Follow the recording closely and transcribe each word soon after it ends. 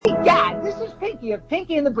thinking of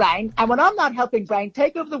Pinky and the Brain, and when I'm not helping Brain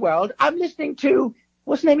take over the world, I'm listening to,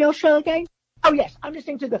 what's the name of your show again? Oh yes, I'm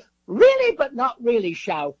listening to the Really But Not Really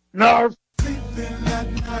show. Nerve. Sleeping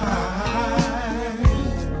at night,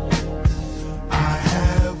 I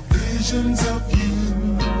have visions of you.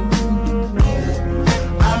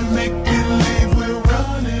 I make believe we're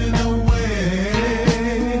running away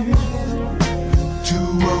to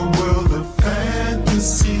a world of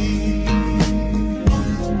fantasy.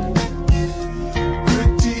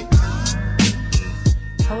 Pretty.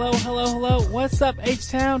 Hello. What's up,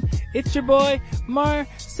 H-Town? It's your boy,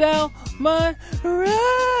 Marcel Monroe.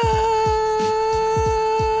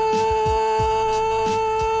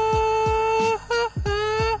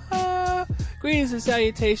 Greetings and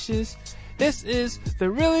salutations. This is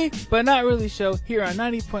the Really But Not Really show here on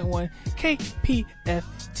 90.1 KPFT.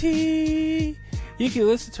 You can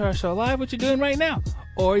listen to our show live, what you're doing right now,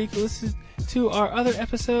 or you can listen to our other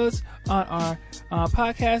episodes on our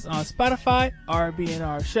podcast on Spotify,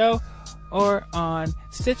 RBNR Show, or on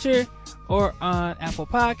Stitcher, or on Apple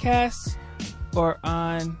Podcasts, or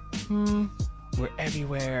on, we're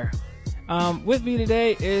everywhere. With me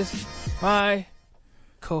today is my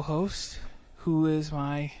co-host, who is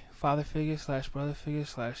my father figure / brother figure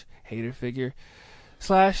 / hater figure /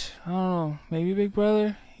 I don't know, maybe big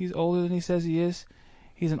brother. He's older than he says he is.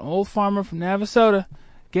 He's an old farmer from Navasota,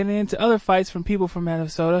 getting into other fights from people from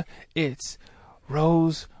Navasota. It's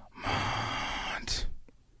Rosemont.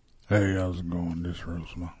 Hey, how's it going, this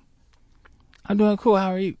Rosemont? I'm doing cool.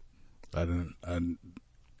 How are you? Did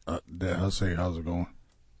I say how's it going?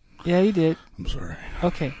 Yeah, you did. I'm sorry.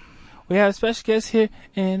 Okay. We have a special guest here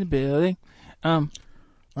in the building. I'm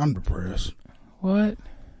depressed. What?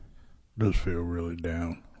 Just feel really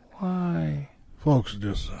down. Why? Folks,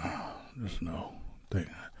 just know.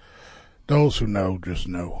 Those who know, just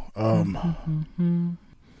know. Gonna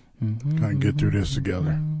get through this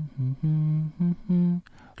together.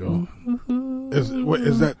 Go.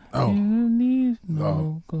 Is that? Oh.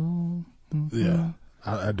 Yeah.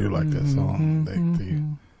 I do like that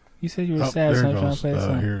song. You said you were sad, so I'm trying to play a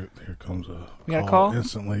song. Here comes a we got a call?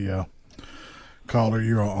 Instantly, yeah. Caller,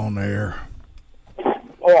 you're on the air.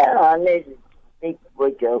 Yeah, this is Big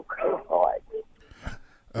Boy Joe.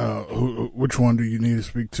 Which one do you need to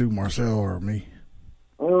speak to, Marcel or me?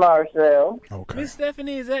 Marcel. Okay. Miss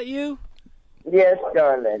Stephanie, is that you? Yes,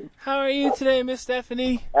 darling. How are you today, Miss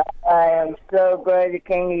Stephanie? I am so glad you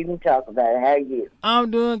can't even talk about it. How are you?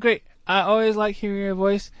 I'm doing great. I always like hearing your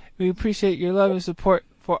voice. We appreciate your love and support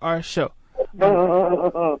for our show.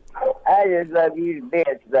 I just love you the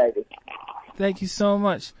best, baby. Thank you so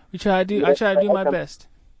much. I try to do my best.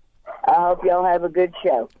 I hope y'all have a good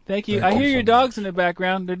show. Thank you. I hear your dogs in the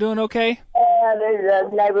background. They're doing okay? Yeah,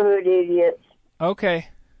 there's neighborhood idiots. Okay.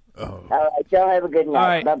 All right, y'all have a good night. All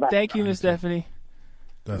right. Bye-bye. Thank you, Miss Stephanie.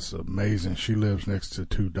 That's amazing. She lives next to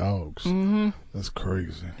 2 dogs. Mm-hmm. That's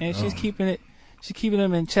crazy. And she's keeping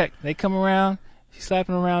them in check. They come around, she's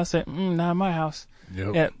slapping them around and saying, not in my house.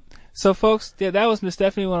 Yep. Yeah. So, folks, that was Miss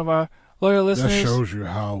Stephanie, one of our loyal listeners. That shows you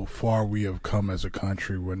how far we have come as a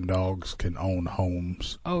country when dogs can own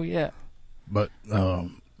homes. Oh, yeah. But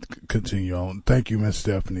continue on. Thank you, Miss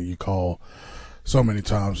Stephanie. You call so many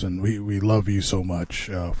times, and we love you so much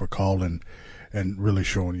for calling and really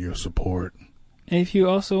showing your support. And if you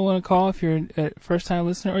also want to call, if you're a first-time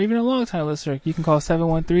listener or even a long-time listener, you can call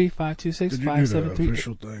 713-526-5738. Did you do the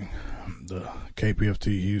official thing? The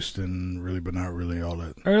KPFT Houston, really but not really, all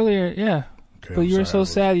that? Earlier, yeah. Okay, but you were so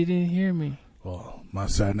sad you didn't hear me. Well, my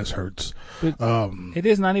sadness hurts. But it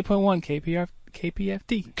is 90.1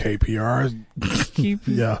 KPFT. KPR?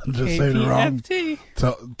 Yeah, just say the wrong,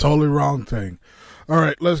 totally wrong thing. All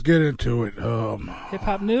right, let's get into it.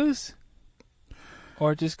 Hip-hop news?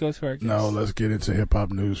 Or just go to our guest? No, let's get into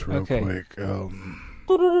hip-hop news real quick.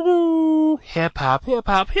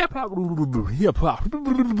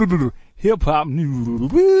 Hip-hop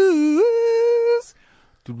news.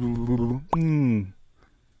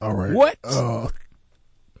 All right. What?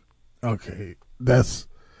 Okay,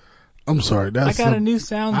 I'm sorry. I got a new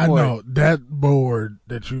soundboard. I know that board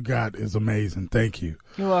that you got is amazing. Thank you.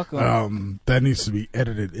 You're welcome. That needs to be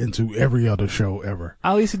edited into every other show ever.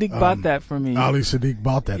 Ali Sadiq bought that for me. Ali Sadiq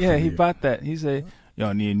bought that. Yeah, for he you. bought that. He said,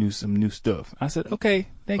 "Y'all need some new stuff." I said, "Okay,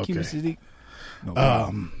 thank you, Mr. Sadiq." No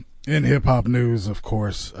in hip hop news, of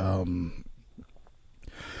course.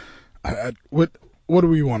 What do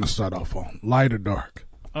we want to start off on? Light or dark?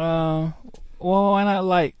 Well, why not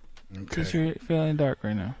light? Because you're feeling dark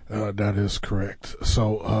right now. That is correct.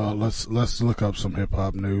 So let's look up some hip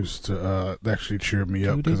hop news to actually cheer me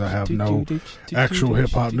up, because I have no actual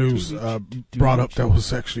hip hop news brought up that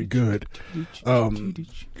was actually good.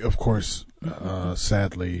 Of course,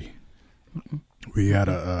 sadly, we had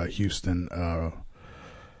a Houston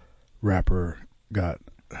rapper got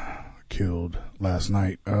killed last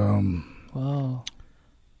night. Wow.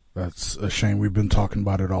 That's a shame. We've been talking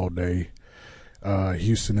about it all day.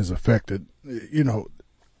 Houston is affected. You know,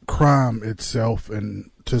 crime itself, and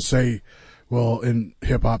to say, well, in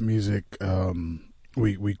hip hop music,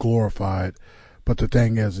 we glorify it, but the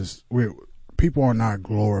thing is people are not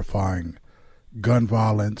glorifying gun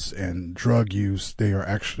violence and drug use. They are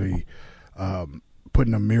actually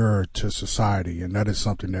putting a mirror to society, and that is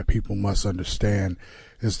something that people must understand,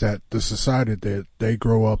 is that the society that they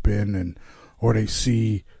grow up in or they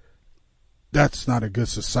see, that's not a good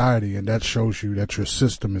society, and that shows you that your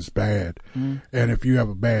system is bad. And if you have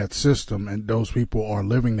a bad system and those people are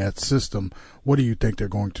living that system, what do you think they're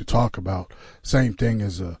going to talk about? Same thing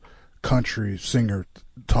as a country singer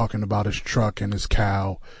talking about his truck and his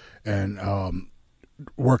cow and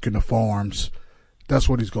working the farms. That's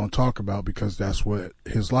what he's going to talk about, because that's what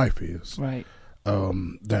his life is. Right.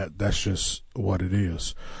 That's just what it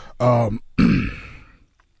is.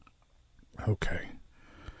 Okay.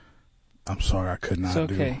 I'm sorry, I could not do.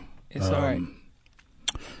 It's okay. It's all right.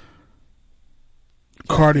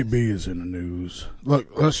 Cardi B is in the news. Look,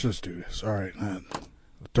 let's just do this. All right.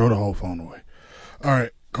 Throw the whole phone away. All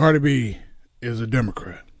right. Cardi B is a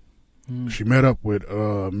Democrat. She met up with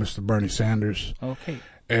Mr. Bernie Sanders. Okay.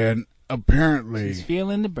 And apparently... She's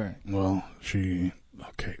feeling the burn. Well, okay,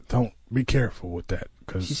 don't be careful with that,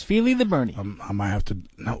 because she's feeling the Bernie. I might have to...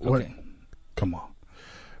 No, what? Okay. Come on.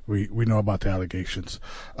 We know about the allegations.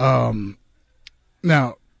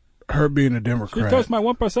 Now, her being a Democrat... She touched my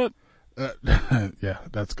 1%. Yeah,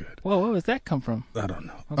 that's good. Whoa, where does that come from? I don't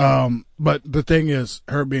know. Okay. But the thing is,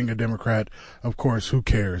 her being a Democrat, of course, who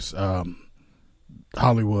cares?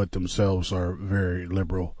 Hollywood themselves are very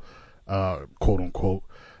liberal, quote unquote.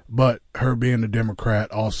 But her being a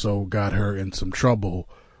Democrat also got her in some trouble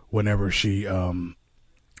whenever she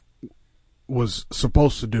was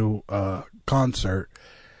supposed to do a concert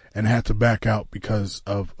and had to back out because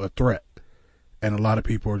of a threat. And a lot of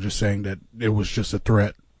people are just saying that it was just a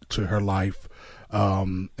threat to her life,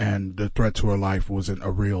 and the threat to her life wasn't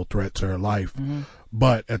a real threat to her life.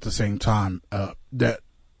 But at the same time, that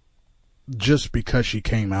just because she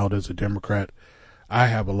came out as a Democrat, I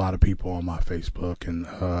have a lot of people on my Facebook and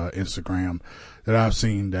Instagram that I've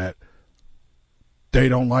seen that they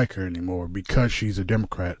don't like her anymore because she's a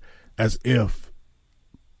Democrat, as if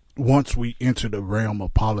once we enter the realm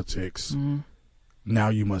of politics, now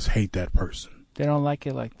you must hate that person. They don't like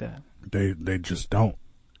it like that. They just don't.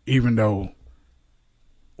 Even though,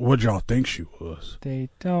 what y'all think she was? They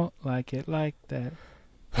don't like it like that.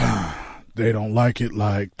 They don't like it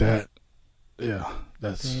like that. Yeah,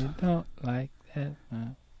 that's... They don't like that.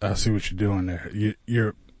 I see what you're doing there.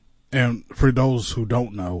 You're, and for those who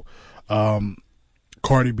don't know,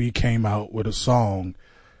 Cardi B came out with a song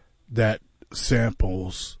that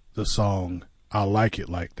samples the song "I Like It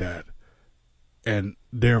Like That," and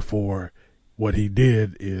therefore, what he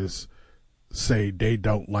did is say they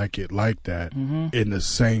don't like it like that in the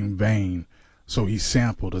same vein. So he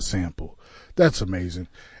sampled a sample. That's amazing.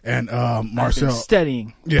 And Marcel, I've been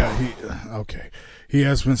studying. Yeah, he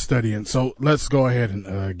has been studying. So let's go ahead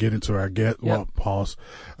and get into our well, pause.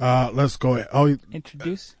 Let's go ahead.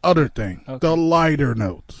 Introduce other thing, okay. The lighter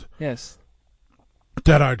notes. Yes,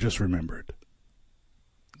 that I just remembered.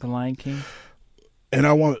 The Lion King. And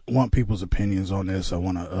I want people's opinions on this. I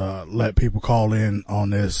want to let people call in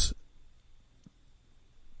on this.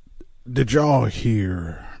 Did y'all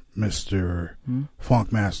hear Mr.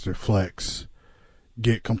 Funkmaster Flex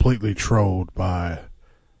get completely trolled by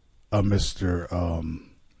a Mr.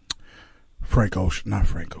 Frank Ocean? Not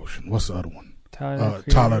Frank Ocean. What's the other one?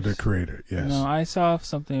 Tyler, the Creator. Yes. No, I saw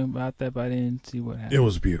something about that, but I didn't see what happened. It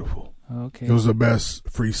was beautiful. Okay. It was the best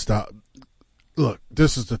freestyle. Look,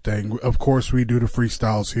 this is the thing. Of course, we do the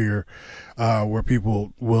freestyles here, where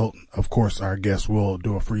people will, of course, our guests will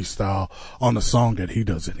do a freestyle on a song that he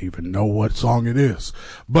doesn't even know what song it is.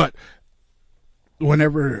 But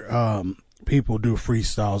whenever people do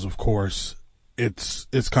freestyles, of course,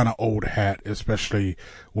 it's kind of old hat, especially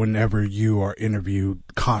whenever you are interviewed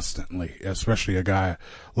constantly, especially a guy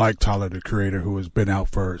like Tyler, the Creator, who has been out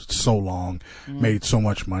for so long, made so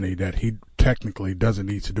much money that he technically doesn't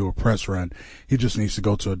need to do a press run. He just needs to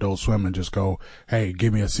go to Adult Swim and just go, hey,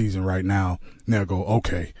 give me a season right now. And they'll go,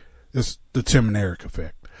 okay. It's the Tim and Eric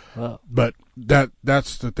effect. Well, But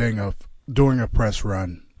that's the thing of doing a press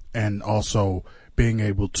run and also being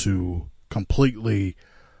able to completely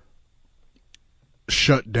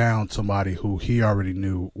shut down somebody who he already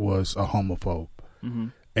knew was a homophobe.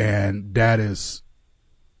 And that is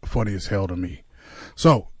funny as hell to me.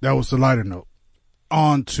 So that was the lighter note.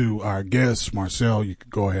 On to our guest, Marcel. You could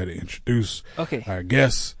go ahead and introduce Okay. our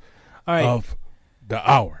guest all right. of the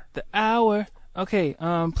hour. The hour. Okay.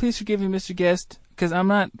 Please forgive me, Mr. Guest, because I'm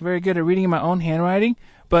not very good at reading my own handwriting.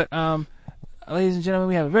 But ladies and gentlemen,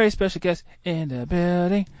 we have a very special guest in the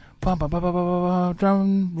building. Bum, bum, bum, bum, bum, bum, bum,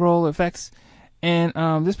 drum roll effects.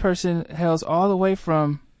 And this person hails all the way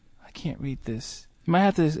from. I can't read this. You might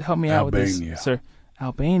have to help me out with Albania. this, sir.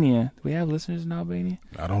 Albania. Do we have listeners in Albania?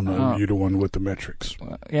 I don't know. You're the one with the metrics.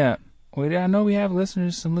 Yeah. Well, I know we have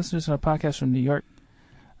some listeners on our podcast from New York,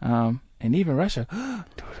 and even Russia. Oh,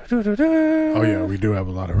 yeah, we do have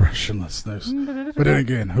a lot of Russian listeners. But then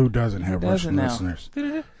again, who doesn't have Russian listeners?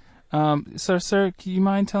 Sir, can you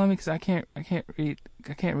mind telling me, because I can't read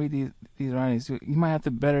these writings. You might have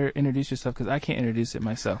to better introduce yourself, because I can't introduce it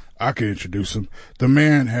myself. I can introduce him. The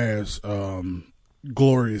man has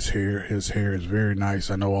glorious hair. His hair is very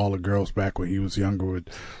nice. I know all the girls back when he was younger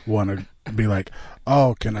would want to be like,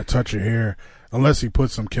 oh, can I touch your hair? Unless he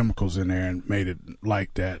put some chemicals in there and made it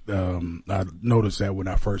like that. I noticed that when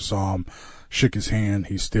I first saw him, shook his hand.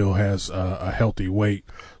 He still has a healthy weight,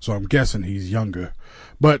 so I'm guessing he's younger.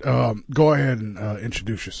 But go ahead and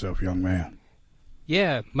introduce yourself, young man.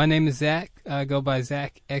 Yeah, my name is Zach. I go by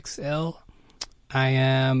Zach XL. I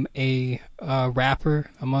am a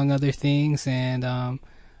rapper, among other things, and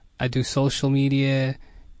I do social media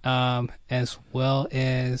as well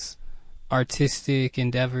as artistic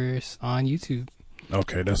endeavors on YouTube.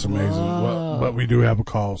 Okay, that's amazing. Well, but we do have a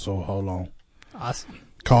call, so hold on. Awesome.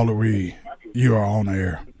 Caller, you are on the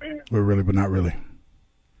air. We're really, but not really.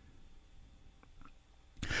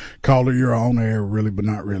 Caller, you're on the air, really, but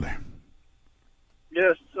not really.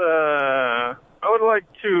 Yes, I would like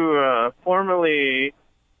to formally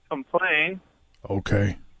complain.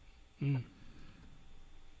 Okay.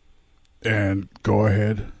 And go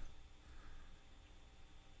ahead.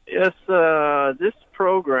 Yes, this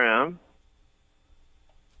program,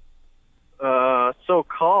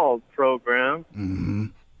 so-called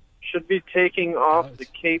program, should be taking off the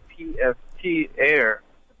KPFT air.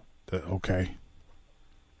 Okay.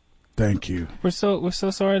 Thank you. We're so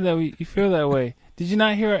sorry that you feel that way. Did you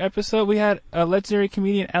not hear our episode? We had a legendary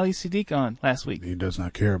comedian, Ali Siddiq, on last week. He does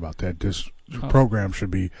not care about that. This program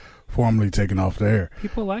should be formally taken off the air.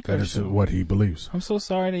 People like our That is show. what he believes. I'm so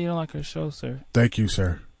sorry that you don't like our show, sir. Thank you,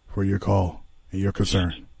 sir, for your call and your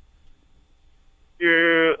concern.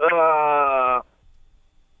 Your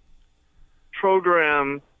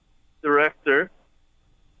program director.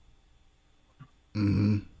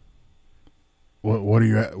 What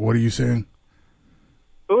are you saying?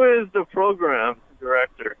 Who is the program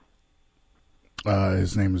director?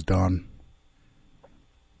 His name is Don.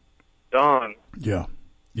 Don. Yeah.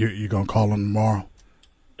 You gonna call him tomorrow?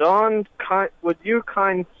 Don, would you,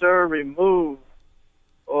 kind sir, remove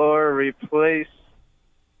or replace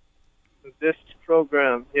this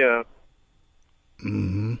program here?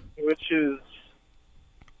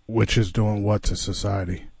 Which is doing what to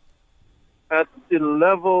society? At the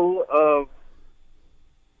level of...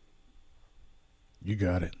 You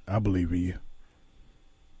got it. I believe in you.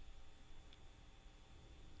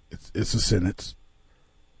 It's a sentence.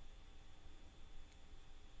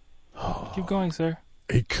 Keep going, sir.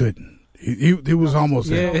 He couldn't. He was almost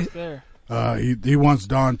Yeah. There. he wants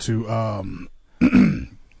Don to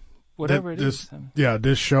Whatever it this, is. Yeah,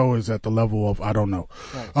 this show is at the level of I don't know.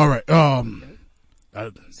 Right. All right.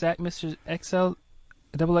 Zach, Mr. XL,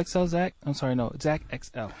 double XL, Zach. I'm sorry, no, Zach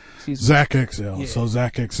XL. Excuse me. Zach XL. Yeah. So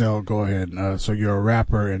Zach XL, go ahead. So you're a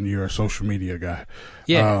rapper and you're a social media guy.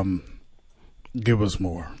 Yeah. Give us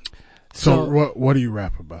more. So what do you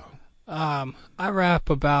rap about? I rap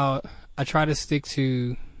about, I try to stick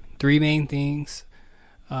to three main things.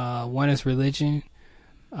 One is religion.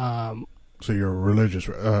 So you're a religious,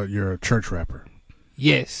 you're a church rapper.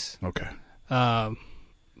 Yes. Okay.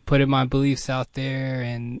 Putting my beliefs out there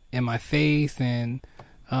and my faith and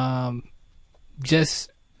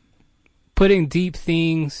just putting deep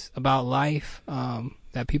things about life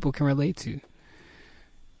that people can relate to.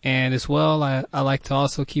 And as well, I like to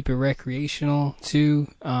also keep it recreational too.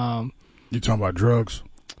 You talking about drugs?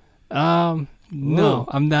 No,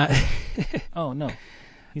 I'm not. Oh, no.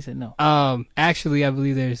 He said no. Actually, I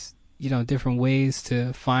believe there's, different ways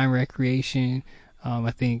to find recreation. I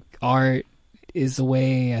think art is the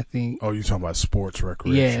way. I think. Oh, you talking about sports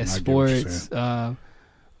recreation? Yeah, I get what you're sports. saying.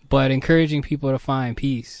 but encouraging people to find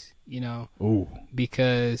peace, Ooh.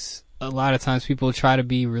 because a lot of times people try to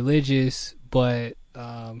be religious, but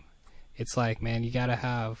it's like, man, you gotta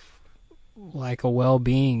have like a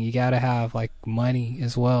well-being. You gotta have like money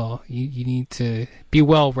as well. You need to be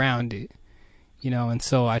well-rounded, and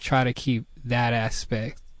so I try to keep that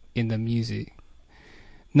aspect in the music,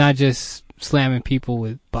 not just slamming people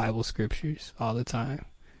with Bible scriptures all the time.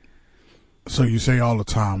 So you say all the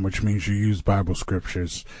time, which means you use Bible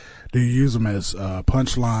scriptures. Do you use them as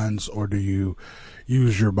punchlines, or do you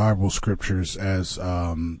use your Bible scriptures as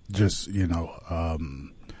just,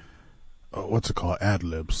 what's it called,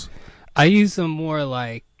 ad-libs? I use them more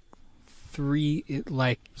like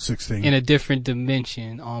 16 in a different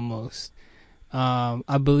dimension almost.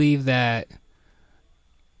 I believe that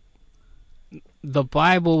the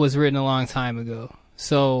Bible was written a long time ago.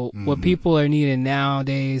 So what people are needing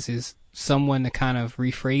nowadays is someone to kind of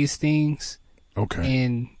rephrase things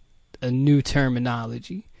in a new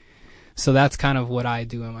terminology. So that's kind of what I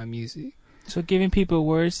do in my music. So giving people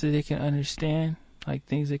words that they can understand, like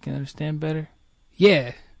things they can understand better.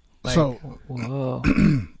 Yeah. Whoa.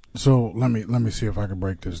 So let me see if I can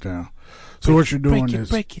break this down. So what you're doing is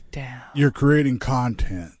break it down. You're creating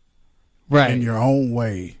content in your own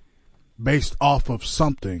way based off of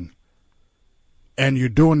something, and you're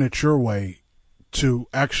doing it your way to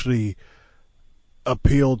actually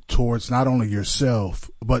appeal towards not only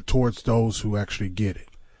yourself but towards those who actually get it.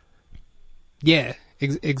 Yeah,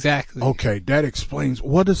 exactly. Okay, that explains.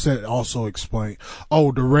 What does that also explain?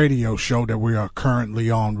 Oh, the radio show that we are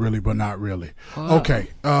currently on, Really But Not Really. Wow. Okay,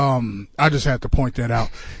 I just had to point that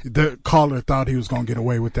out. The caller thought he was going to get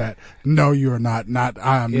away with that. No, you're not.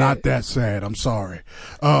 I am not that sad. I'm sorry.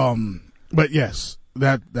 But yes,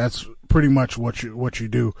 that's pretty much what you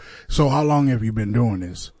do. So how long have you been doing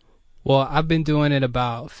this? Well, I've been doing it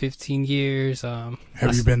about 15 years. Have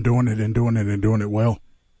you been doing it well?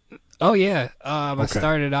 Oh, yeah. I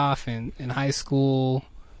started off in high school.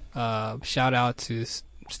 Shout out to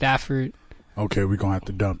Stafford. Okay, we're going to have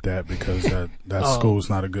to dump that because that school's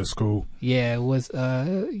not a good school. Yeah, it was,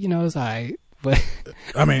 it was all right. But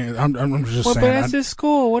I mean, I'm just saying. But that's his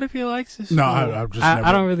school. What if he likes his school? No,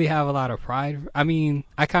 I don't really have a lot of pride. I mean,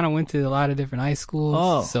 I kind of went to a lot of different high schools.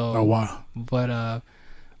 Oh. So, wow. But,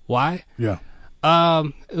 why? Yeah.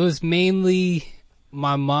 It was mainly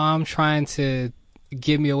my mom trying to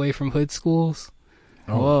get me away from hood schools.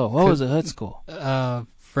 Oh. Whoa, what was a hood school?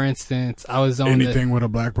 For instance, I was on anything with a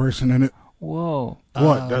black person in it. Whoa.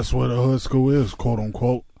 What? That's what a hood school is, quote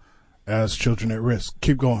unquote, as children at risk.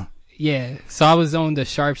 Keep going. Yeah, so I was on the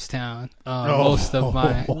Sharpstown most of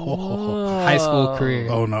my high school career.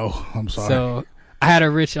 Oh no, I'm sorry. So I had a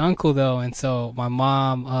rich uncle though, and so my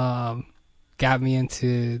mom got me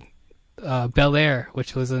into Bel Air,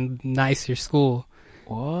 which was a nicer school.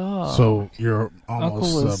 Whoa. So you're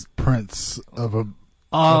almost a prince of a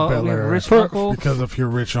Bel Air rich uncle? because of your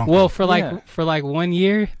rich uncle. Well, for like 1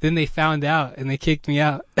 year, then they found out and they kicked me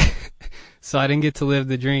out, so I didn't get to live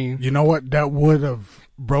the dream. You know what? That would have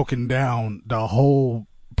broken down the whole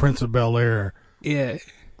Prince of Bel Air. Yeah,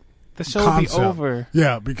 the show would be concept. over.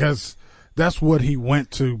 Yeah, because that's what he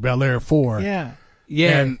went to Bel Air for. Yeah.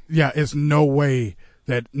 And it's no way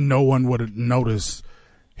that no one would have noticed.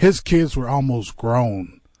 His kids were almost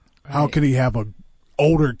grown. Right. How can he have a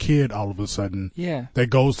older kid all of a sudden? Yeah.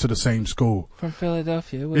 That goes to the same school from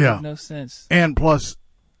Philadelphia? It would make no sense. And plus,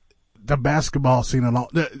 the basketball scene and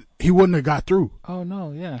all, he wouldn't have got through. Oh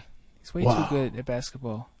no, yeah. He's way too good at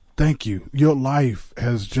basketball. Thank you. Your life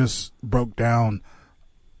has just broke down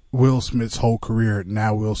Will Smith's whole career.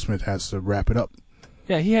 Now Will Smith has to wrap it up.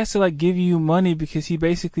 Yeah, he has to like give you money because he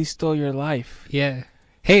basically stole your life. Yeah.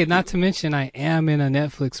 Hey, not to mention I am in a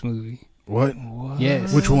Netflix movie. What?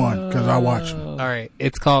 Yes. Which one? Because I watched them. All right.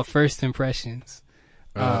 It's called First Impressions.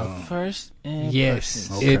 First Impressions.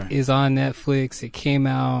 Yes. Okay. It is on Netflix. It came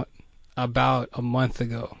out about a month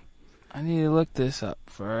ago. I need to look this up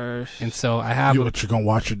first. And so I have... You're going to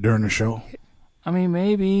watch it during the show? I mean,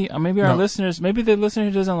 maybe our listeners, maybe the listener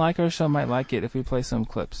who doesn't like our show might like it if we play some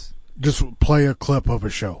clips. Just play a clip of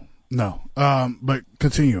a show. No. But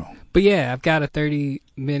continue. But yeah, I've got a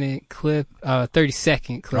 30-minute clip,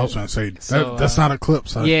 30-second clip. I was going to say, that's not a clip,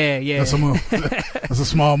 son. Yeah. That's a movie. That's a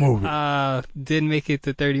small movie. Didn't make it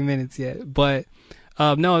to 30 minutes yet. But,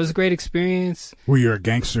 no, it was a great experience. Were you a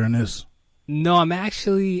gangster in this? No, I'm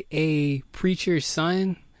actually a preacher's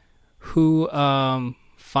son who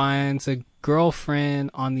finds a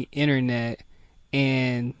girlfriend on the internet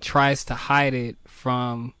and tries to hide it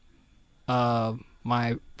from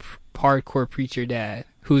my hardcore preacher dad,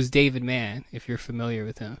 who's David Mann, if you're familiar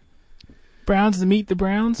with him. Browns, the Meet the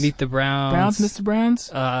Browns? Meet the Browns. Browns, Mr. Browns?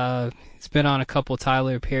 It's been on a couple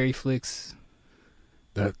Tyler Perry flicks.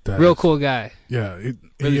 That Real is- cool guy. Yeah,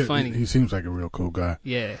 Really funny. He seems like a real cool guy.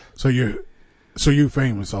 Yeah. So you're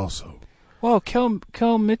famous also. Whoa,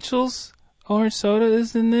 Kel Mitchell's Orange Soda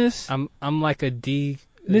is in this. I'm like a D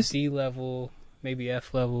level, maybe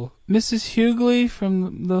F level. Mrs. Hughley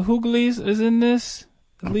from the Hoogleys is in this.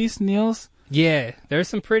 Elise Niels. Yeah, there's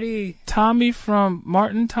some pretty. Tommy from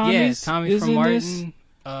Martin Tommy's. Yeah, Tommy is from in Martin. this.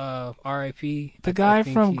 R.I.P. The I guy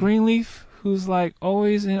think from he- Greenleaf, who's like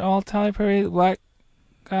always in all Tyler Perry, black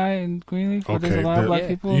guy in Greenleaf. Where there's a lot of black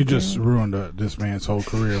people. You in just Greenleaf. ruined this man's whole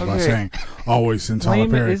career by Okay. saying always in Tyler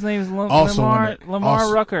Layman, Perry. his name is Also Lamar in the- Lamar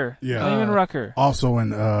also- Rucker. Yeah. Layman Rucker. Also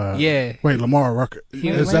in Yeah. Wait, Lamar Rucker.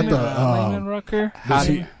 Is that Layman the Rucker?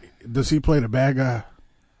 does he play the bad guy?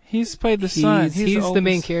 He's played the son. He's the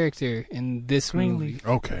main oldest. character in this movie. Greenleaf.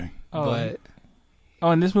 Okay. Oh,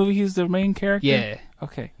 But in this movie he's the main character. yeah,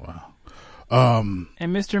 Okay. Wow. And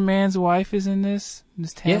Mr. Man's wife is in this.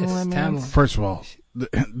 Miss Tamala Yes, Mann. Tamala. First of all,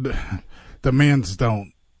 the men's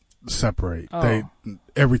don't separate. Oh.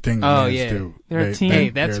 Everything the Oh, men's yeah. do. They're a team. hey,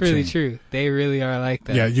 that's they're a really team. true. They really are like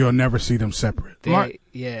that. Yeah, you'll never see them separate. They,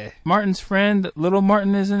 yeah. Martin's friend, Little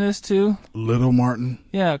Martin, is in this too. Little Martin.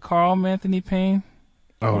 Yeah, Carl Anthony Payne.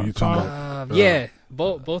 Oh, you talking about Yeah,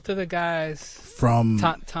 both of the guys, from?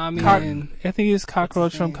 Tommy Car- and I think he's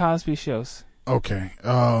Cockroach from name? Cosby Shows. Okay.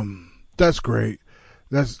 That's great.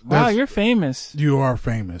 That's Wow, you're famous. you are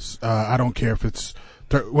famous. I don't care if it's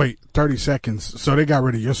 30 seconds. So they got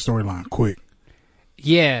rid of your storyline quick.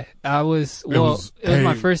 yeah. It was hey,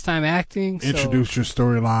 my first time acting. So, Introduce your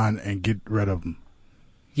storyline and get rid of them.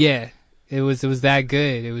 yeah, it was that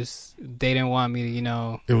good. They didn't want me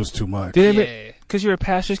to It was too much. yeah. Because you're a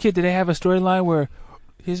pastor's kid, did they have a storyline where,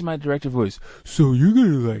 here's my director voice, so you're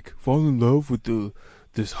gonna like fall in love with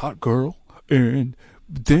this hot girl, and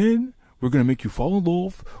then we're gonna make you fall in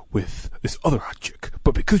love with this other hot chick,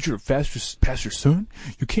 but because you're a pastor's son,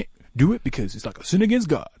 you can't do it because it's like a sin against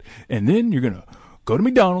God, and then you're gonna go to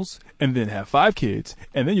McDonald's and then have 5 kids,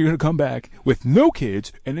 and then you're gonna come back with no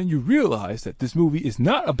kids, and then you realize that this movie is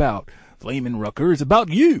not about Layman Rucker, it's about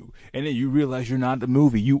you. And then you realize you're not the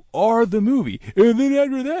movie, you are the movie. And then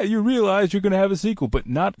after that, you realize you're going to have a sequel, but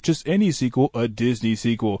not just any sequel, a Disney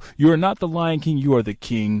sequel. You are not the Lion King, you are the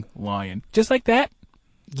King Lion. Just like that.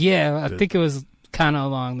 Yeah, I think it was kind of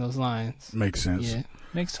along those lines. Makes sense. Yeah.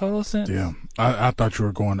 Makes total sense. Yeah. I thought you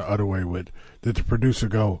were going the other way with, did the producer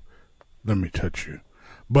go, let me touch you?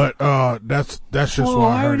 But that's just Whoa, what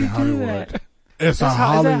I why heard would in he do Hollywood. that? It's a Is that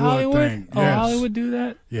Hollywood Hollywood? thing. Oh, Yes. Hollywood do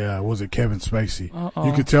that? Yeah, was it Kevin Spacey? Uh-oh.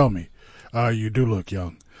 You could tell me. You do look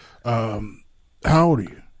young. How old are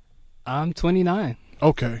you? I'm 29.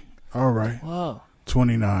 Okay. All right. Whoa.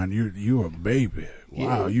 29. You're a baby.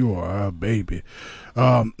 Wow, you are a baby.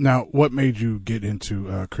 Now, what made you get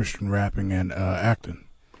into Christian rapping and acting?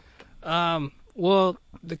 Well,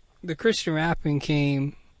 the Christian rapping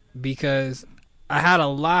came because I had a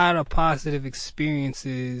lot of positive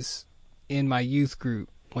experiences in my youth group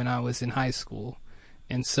when I was in high school.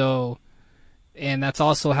 And that's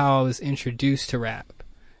also how I was introduced to rap.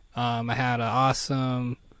 I had an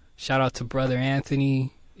awesome shout out to Brother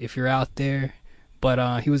Anthony, if you're out there.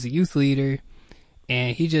 But he was a youth leader,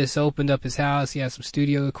 and he just opened up his house. He had some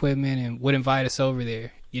studio equipment and would invite us over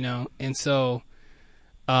there, And so,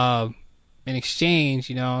 in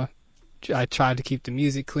exchange, I tried to keep the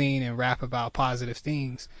music clean and rap about positive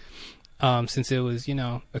things, since it was,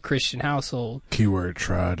 a Christian household. Keyword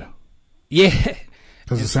tried. Yeah.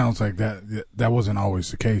 Because it sounds like that wasn't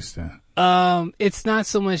always the case then. It's not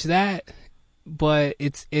so much that, but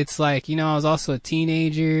it's like, I was also a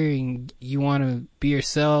teenager and you want to be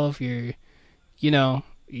yourself. You're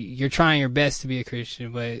trying your best to be a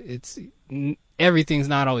Christian, but everything's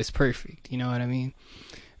not always perfect. You know what I mean?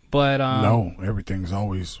 But, no, everything's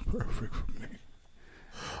always perfect for me.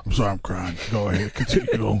 I'm sorry, I'm crying. Go ahead,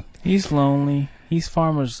 continue. He's lonely. He's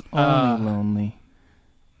farmer's only lonely.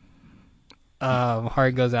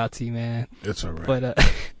 Heart goes out to you, man. It's all right.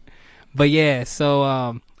 But yeah,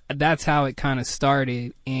 so that's how it kind of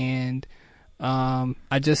started, and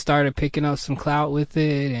I just started picking up some clout with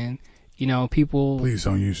it, and people. Please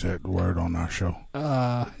don't use that word on our show.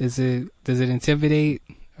 Does it intimidate?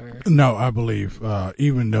 Or? No, I believe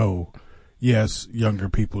even though, yes, younger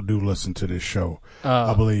people do listen to this show,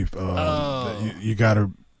 I believe that you got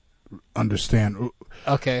to understand.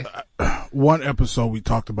 Okay. One episode we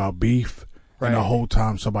talked about beef. Right. And the whole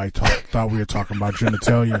time somebody thought we were talking about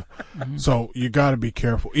genitalia. Mm-hmm. So you got to be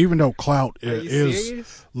careful. Even though clout is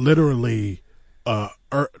serious? literally,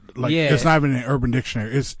 it's not even in Urban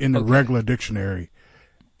Dictionary. It's in the regular dictionary.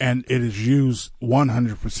 and it is used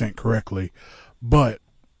 100% correctly, but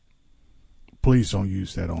please don't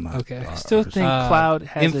use that on our. Okay. I still think cloud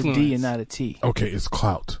has a D influence. and not a T. Okay, it's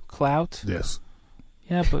clout. Clout? Yes.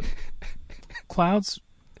 Yeah, but clouds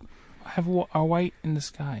are white in the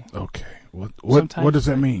sky. Okay. What Sometimes does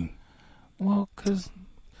that right. mean? Well, because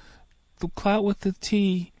the clout with the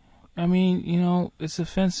T, I mean, you know, it's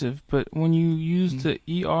offensive. But when you use the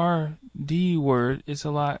ERD word, it's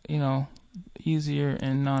a lot, you know, easier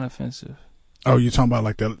and non-offensive. Oh, you're talking about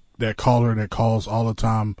like that caller that calls all the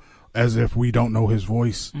time as if we don't know his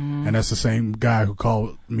voice, and that's the same guy who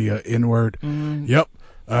called me a N-word. Yep.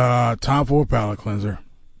 Time for a palate cleanser.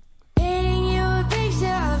 Painting you a picture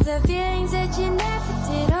of the feelings that you never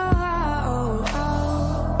did.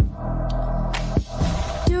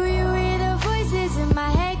 Do you hear the voices in my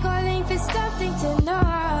head calling for something to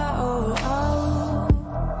know?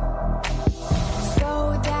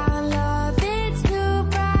 Slow down, love, it's too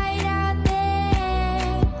bright out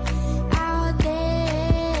there, out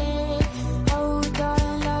there. Hold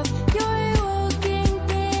on, love, you're walking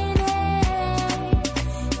thin air,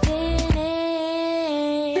 thin air.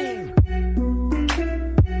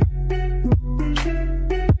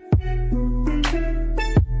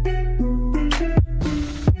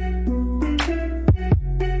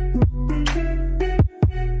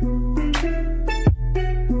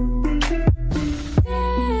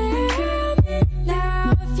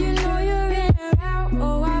 Now if you know you're in or out,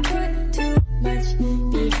 oh I put too much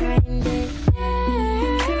behind it.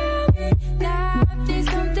 Now if there's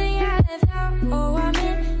something I left out, oh I'm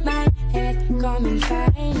in my head, come and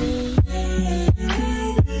find me.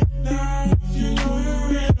 Now if you know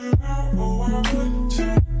you're in or out, oh I put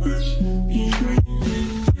too much behind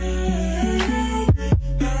it.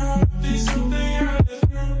 Now if there's something I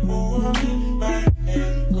left out, oh I'm in my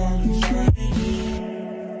head, come and find me.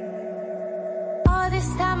 All this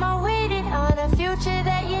time I waited on a future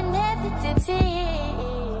that you never did see.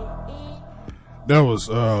 That was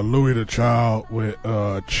Louis the Child with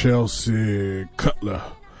Chelsea Cutler,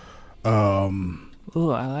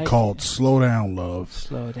 Ooh, I like called it. "Slow Down, Love."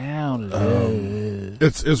 Slow down, love.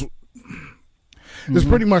 It's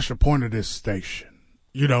pretty much the point of this station.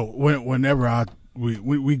 You know, whenever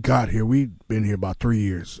we got here, we've been here about 3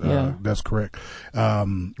 years. Yeah. That's correct.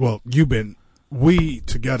 Well, we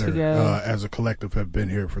together as a collective have been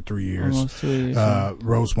here for 3 years. Almost 2 years.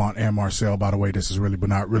 Rosemont and Marcel, by the way, this is really, but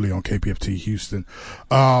not really on KPFT Houston.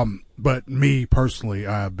 But me personally,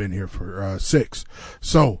 I've been here for 6.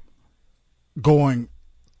 So going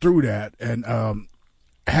through that and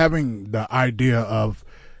having the idea of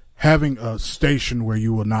having a station where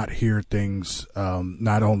you will not hear things,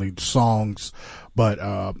 not only songs, but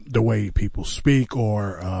the way people speak,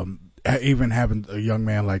 or even having a young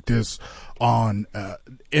man like this on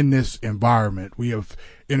in this environment. We have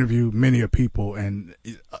interviewed many of people, and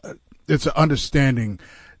it's an understanding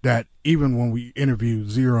that even when we interviewed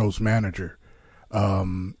Zero's manager,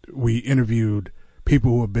 we interviewed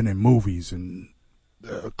people who have been in movies, and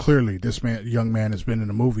clearly this young man has been in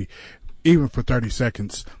a movie, even for 30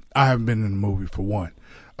 seconds. I haven't been in a movie for one.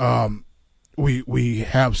 We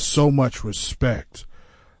have so much respect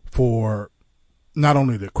for not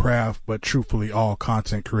only the craft, but truthfully all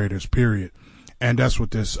content creators, period. And that's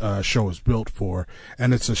what this show is built for.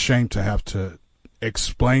 And it's a shame to have to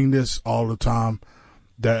explain this all the time,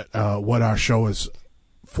 that what our show is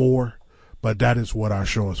for, but that is what our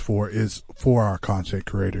show is for our content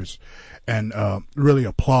creators. And really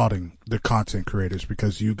applauding the content creators,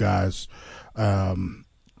 because you guys,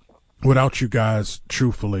 without you guys,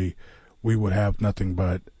 truthfully, we would have nothing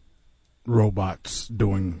but robots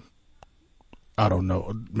doing, I don't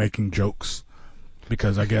know, making jokes,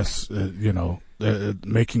 because I guess,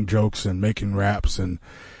 making jokes and making raps, and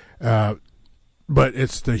but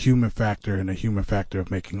it's the human factor, and the human factor of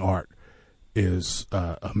making art is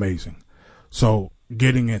amazing. So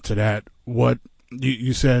getting into that, what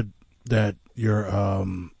you said that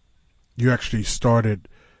you actually started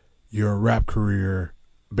your rap career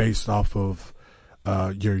based off of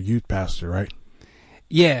your youth pastor, right?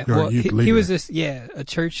 Yeah, You're a well, youth he leader. was just a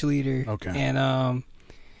church leader. Okay. And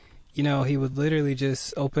he would literally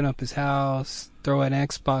just open up his house, throw an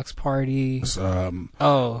Xbox party.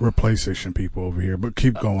 We're PlayStation people over here, but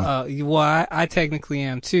keep going. Well, I technically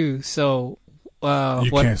am too. So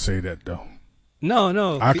you can't say that though.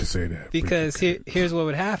 No, I can say that because here's what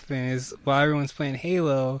would happen is, while everyone's playing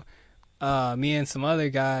Halo, me and some other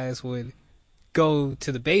guys would go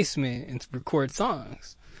to the basement and record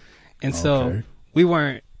songs, and so we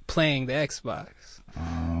weren't playing the Xbox.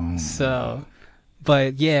 So,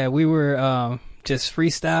 but yeah, we were just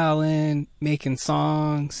freestyling, making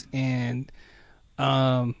songs, and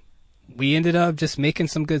we ended up just making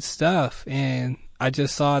some good stuff, and I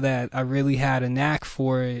just saw that I really had a knack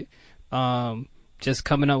for it. Just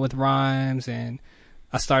coming up with rhymes, and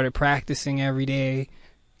I started practicing every day,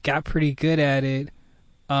 got pretty good at it.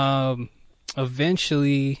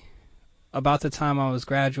 Eventually, about the time I was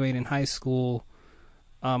graduating high school,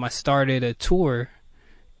 I started a tour,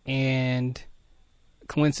 and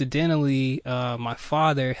coincidentally, my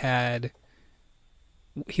father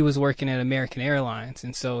he was working at American Airlines,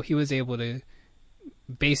 and so he was able to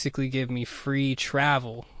basically give me free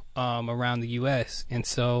travel around the U.S. And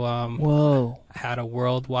so Whoa. I had a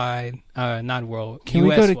worldwide, not world, Can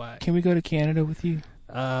US we wide. Can we go to Canada with you?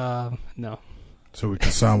 No. So we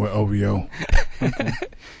can sign with OVO. Yeah.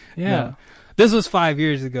 No. This was 5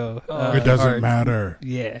 years ago. It doesn't matter.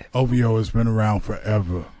 Yeah. OVO has been around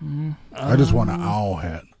forever. Mhm. I just want an owl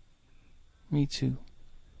hat. Me too.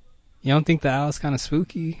 You don't think the owl's kind of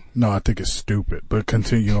spooky? No, I think it's stupid, but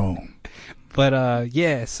continue on. But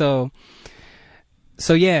yeah, so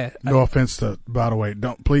yeah. No offense to, by the way,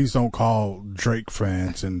 please don't call Drake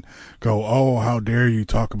fans and go, oh, how dare you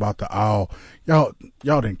talk about the owl. Y'all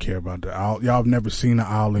didn't care about the owl. Y'all have never seen an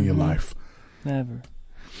owl in your life. Never.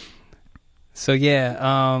 So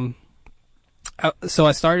yeah, so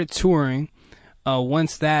I started touring.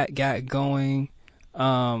 Once that got going,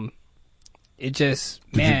 it just,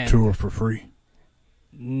 Did man. you tour for free?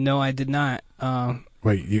 No, I did not.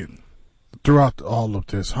 Wait, throughout all of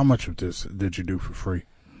this, how much of this did you do for free?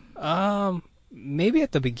 Maybe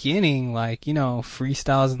at the beginning, like,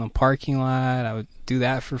 freestyles in the parking lot. I would do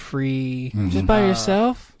that for free. Mm-hmm. Just by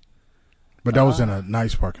yourself? But that was in a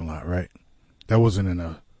nice parking lot, right? That wasn't in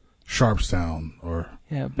a Sharpstown or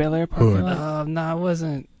Yeah, Bel Air parking Hood. lot. No, it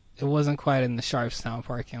wasn't. It wasn't quite in the Sharpstown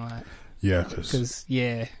parking lot. yeah, because Because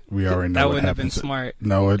yeah, we already know that what wouldn't have been happens. smart.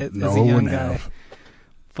 No, it as a no, it young wouldn't guy. have.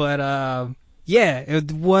 But yeah,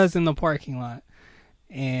 it was in the parking lot,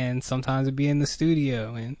 and sometimes it'd be in the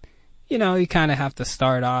studio, and you kind of have to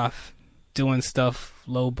start off doing stuff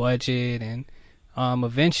low budget, and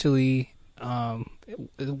eventually, while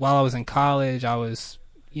I was in college, I was,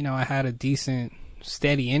 I had a decent,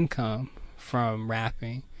 steady income from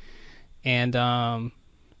rapping, and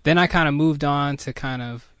then I kind of moved on to kind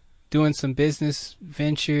of doing some business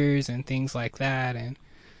ventures and things like that, and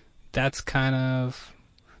that's kind of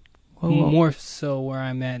more so where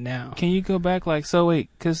I'm at now. Can you go back,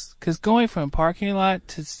 because going from parking lot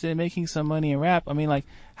to making some money in rap, I mean, like,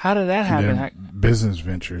 how did that happen? And then business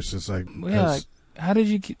ventures. It's like, How did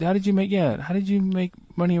you make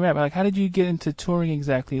money in rap? Like, how did you get into touring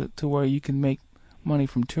exactly to where you can make money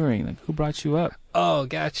from touring? Like, who brought you up? Oh,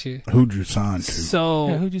 got you. who'd you sign to? So,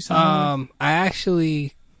 Yeah, who'd you sign I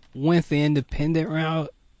actually went the independent route,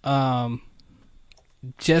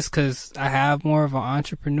 just because I have more of an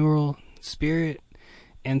entrepreneurial spirit.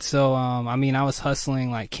 And so, I was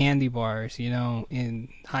hustling like candy bars, in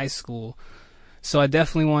high school. So I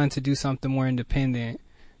definitely wanted to do something more independent.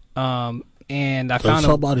 And I found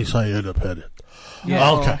somebody say independent.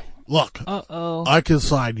 Yeah. Okay. Look, Uh-oh. I can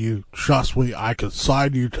sign you. Trust me, I can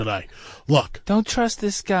sign you today. Look, Don't trust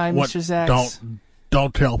this guy, what, Mr. Zax.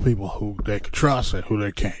 don't tell people who they can trust and who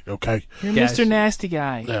they can't. Okay. You're Gotcha. Mr. Nasty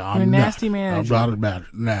Guy. Yeah, You're a nasty manager. I'm not a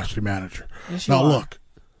nasty manager. Yes, you Now are. look,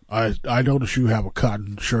 I notice you have a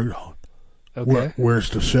cotton shirt on. okay. Where's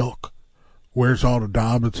the silk? Where's all the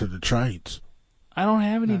diamonds and the chains? I don't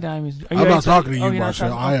have any diamonds. Are I'm not actually- talking to oh, you, you're not Marcel.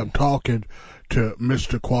 talking- I am talking to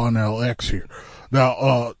Mr. Quanell X here.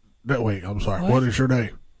 Now, wait, I'm sorry. What is your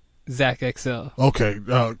name? Zach XL. Okay,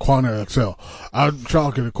 Quanell XL. I'm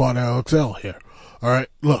talking to Quanell XL here. All right,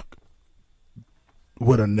 look.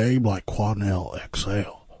 With a name like Quanell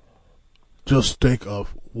XL, just think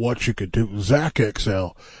of what you could do. Zach XL,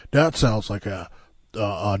 that sounds like a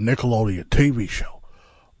Nickelodeon TV show.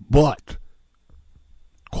 But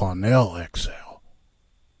Quanell XL,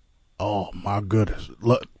 oh my goodness.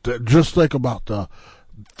 Look, just think about the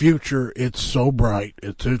future. It's so bright.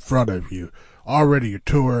 It's in front of you. Already you're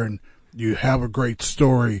touring. You have a great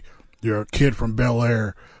story. You're a kid from Bel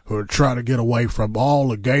Air who are trying to get away from all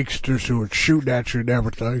the gangsters who are shooting at you and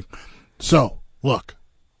everything. So, look,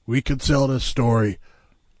 we can sell this story.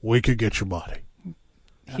 We could get your money.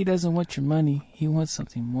 He doesn't want your money. He wants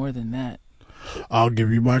something more than that. I'll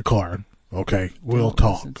give you my card. Okay, we'll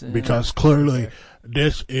Don't listen talk. to him. Because clearly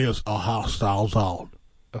this is a hostile zone.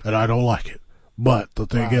 And I don't like it. But the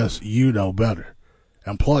thing is, you know better.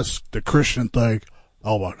 And plus, the Christian thing,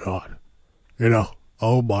 oh my God.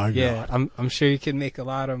 Oh my Yeah, God. I'm sure you can make a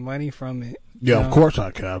lot of money from it. Yeah, you of know? course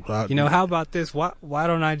I can. How about this? Why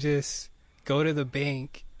don't I just go to the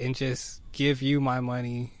bank and just give you my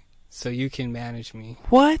money so you can manage me.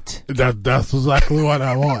 What? That's exactly what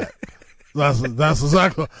I want. That's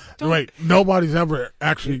exactly. Wait, nobody's ever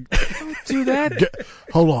actually. Don't do that.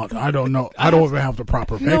 Hold on, I don't know. I don't even have the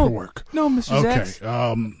proper paperwork. No, Mr. Okay,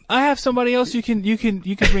 Zax. I have somebody else you can bring in.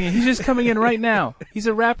 He's just coming in right now. He's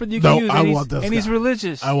a rapper that you can use, I want this and guy. he's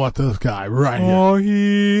religious. I want this guy right here.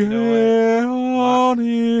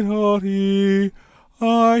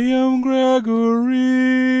 I am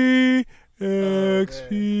Gregory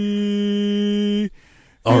XP.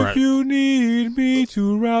 All If right. you need me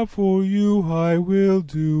to rap for you, I will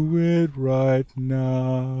do it right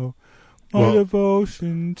now. My Well-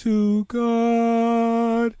 devotion to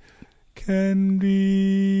God can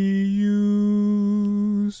be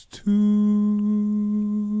used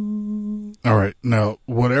to. All right, now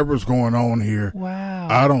whatever's going on here, Wow.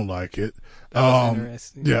 I don't like it. That was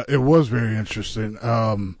interesting. Yeah, it was very interesting.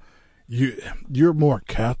 You're more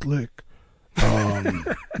Catholic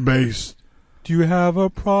based. Do you have a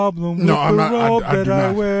problem with No, the I'm not. robe I that do I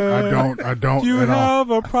not. wear? I don't Do you at all.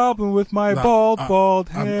 have a problem with my No, bald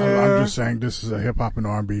hair? I'm just saying this is a hip hop and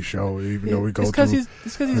R&B show. Even though we go It's because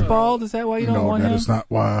through. he's bald. Is that why you don't No, want that him? is not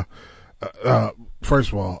why.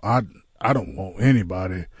 First of all, I don't want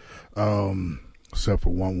anybody except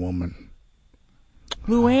for one woman.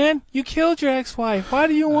 Luann, you killed your ex-wife. Why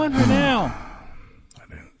do you want her now?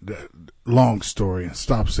 Long story, and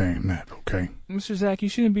stop saying that, okay? Mr. Zach, you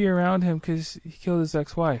shouldn't be around him because he killed his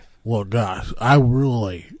ex-wife. Look, guys, I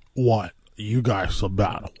really want you guys to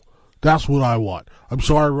battle. That's what I want. I'm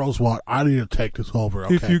sorry, Rosewater. I need to take this over,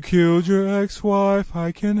 okay? If you killed your ex-wife,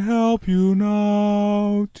 I can help you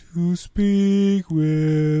now to speak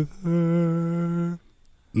with her.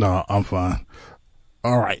 No, I'm fine.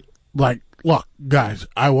 All right. Look, guys,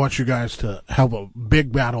 I want you guys to have a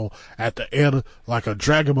big battle at the end, like a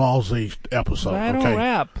Dragon Ball Z episode, But I don't okay?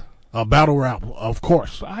 rap. A battle rap, of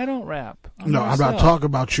course. But I don't rap. No, I'm not talking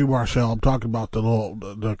about you, Marcel. I'm talking about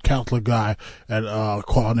the Catholic guy at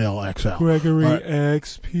Cornell XL. Gregory All right.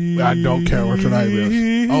 XP. I don't care what your name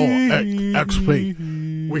is. Oh,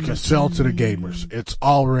 XP. We can sell to the gamers. It's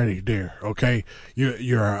already there, okay?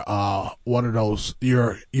 You're one of those.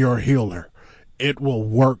 You're a healer. It will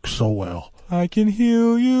work so well. I can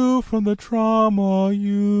heal you from the trauma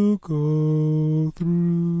you go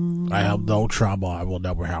through. I have no trauma. I will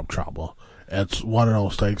never have trauma. It's one of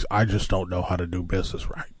those things. I just don't know how to do business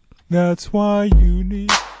right. That's why you need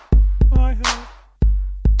my help.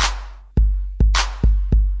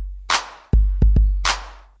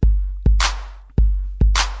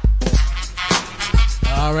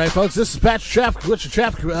 All right, folks. This is Patch Traffic. What's your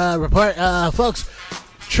traffic report, folks?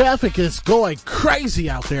 Traffic is going crazy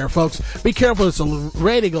out there, folks. Be careful. It's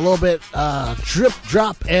raining a little bit. Drip,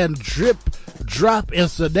 drop, and drip. Drop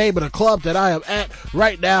is the name of the club that I am at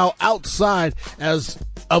right now outside. As,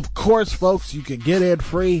 of course, folks, you can get in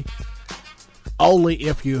free only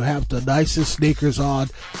if you have the nicest sneakers on.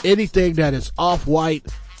 Anything that is off-white,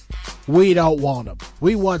 we don't want them.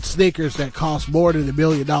 We want sneakers that cost more than $1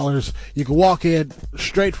 million. You can walk in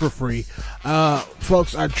straight for free.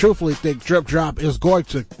 Folks, I truthfully think Drip Drop is going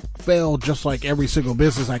to fail just like every single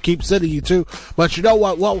business I keep sending you to. But you know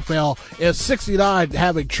what won't fail is 69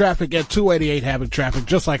 having traffic and 288 having traffic,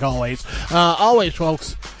 just like always. Always,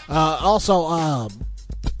 folks. Also,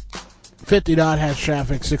 59 has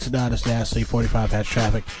traffic, 69 is nasty, 45 has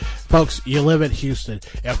traffic. Folks, you live in Houston.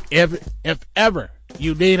 If ever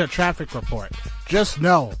you need a traffic report, just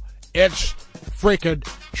know it's freaking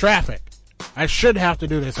traffic. I shouldn't have to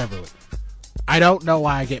do this every week. I don't know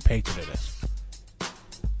why I get paid to do this.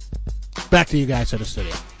 Back to you guys in the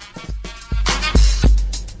studio.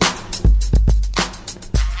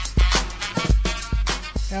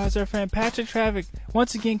 Now it's our friend Patrick Traffic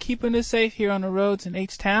once again keeping us safe here on the roads in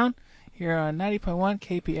H-Town. Here on 90.1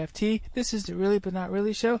 KPFT. This is the Really But Not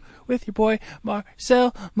Really show with your boy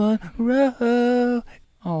Marcel Monroe.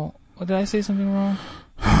 Oh, did I say something wrong?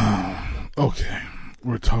 Okay.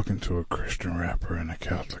 We're talking to a Christian rapper and a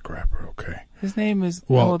Catholic rapper, okay? His name is...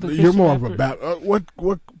 Well, the you're more Christian of a...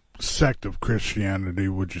 what sect of Christianity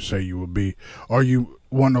would you say you would be? Are you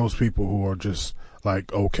one of those people who are just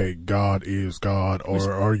like, okay, God is God,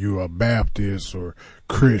 or are you a Baptist or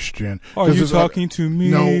Christian? Are you talking to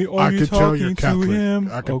me? No, or I are you could tell you're talking to Catholic. him?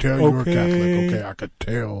 I could tell you're a Catholic. Okay, I could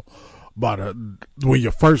tell by when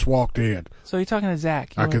you first walked in. So you're talking to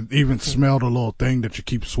Zach. I could even smell the little thing that you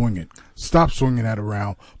keep swinging. Stop swinging that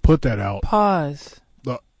around. Put that out. Pause.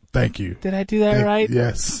 Thank you. Did I do that right?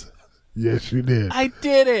 Yes. Yes, you did. I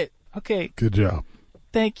did it. Okay. Good job.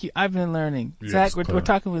 Thank you. I've been learning. Yes, Zach, we're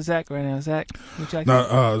talking with Zach right now. Zach, would you like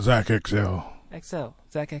No, Zach XL. XL.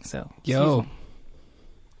 Zach XL. Yo.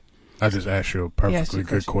 I just asked you a perfectly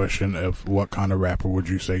good question of what kind of rapper would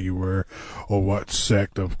you say you were, or what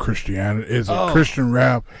sect of Christianity? Is it Christian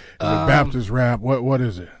rap? Is it Baptist rap? What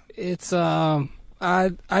is it? It's I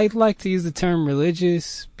like to use the term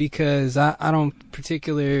religious because I don't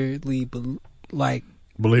particularly believe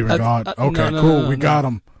in God. Okay, cool. We got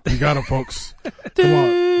him. We got him, folks.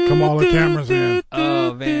 Come on, the cameras in.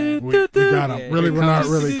 Oh man, we got him. Yeah, really, we're not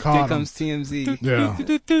really caught Here him. comes TMZ. Yeah,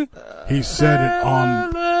 he said it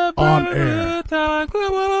on air.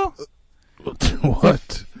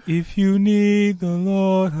 What? If you need the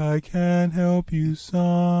Lord, I can help you,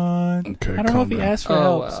 son. Okay, I don't know if he asked for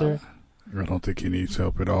help, sir. I don't think he needs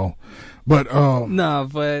help at all. But no,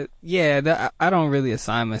 but yeah, I don't really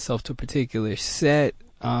assign myself to a particular set.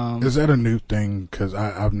 Is that a new thing? Because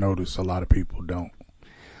I've noticed a lot of people don't.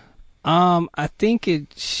 I think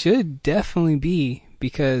it should definitely be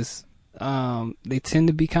because they tend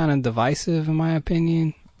to be kind of divisive, in my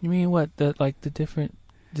opinion. You mean what? The different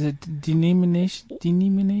denominations?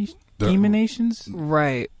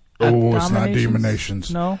 Right. Oh, it's not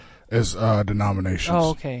denominations. No, it's denominations.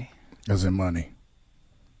 Oh, okay. As in money.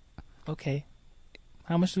 Okay.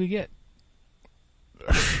 How much do we get?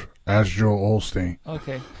 Ask Joel Osteen.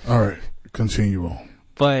 Okay. All right. Continue on.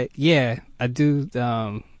 But yeah, I do.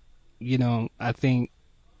 I think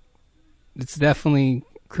it's definitely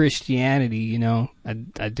Christianity.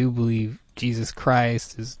 I do believe Jesus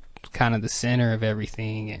Christ is kind of the center of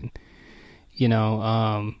everything, and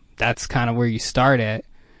that's kind of where you start at.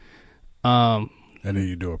 And then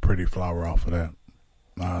you do a pretty flower off of that.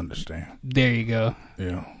 I understand. There you go.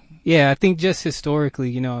 Yeah. Yeah, I think just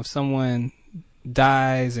historically, if someone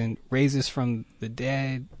dies and raises from the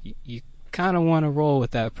dead, you kind of want to roll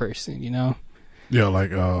with that person, Yeah,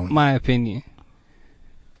 like my opinion.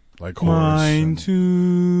 Like Horus. Mine too.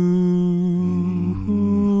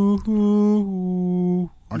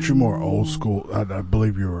 Aren't you more old school? I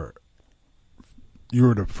believe you were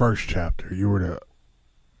the first chapter. You were the.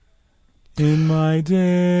 In my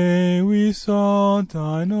day, we saw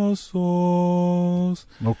dinosaurs.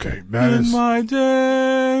 Okay, that is. In my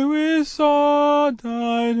day, we saw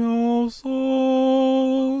dinosaurs.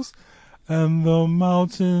 And the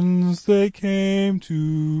mountains, they came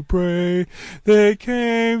to pray. They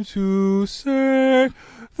came to say.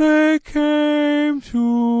 They came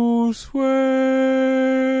to sway.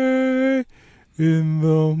 In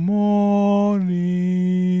the morning.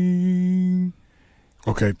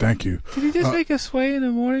 Okay, thank you. Did he just make a sway in the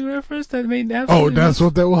morning reference that made absolutely? Oh, that's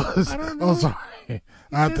what that was. I don't know. Oh, sorry.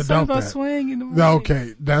 I have to dump that. Swaying in the morning.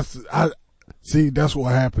 Okay, that's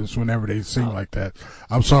what happens whenever they sing like that.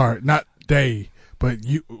 I'm sorry, not they, but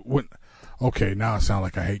you. Okay, now I sound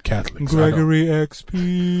like I hate Catholics. Gregory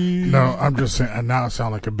XP. No, I'm just saying. Now I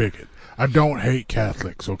sound like a bigot. I don't hate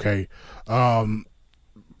Catholics. Okay,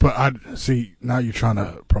 but I see now you're trying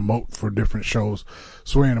to promote for different shows.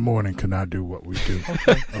 Sway in the morning could not do what we do.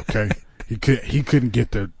 Okay. He couldn't get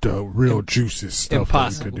the real juicy stuff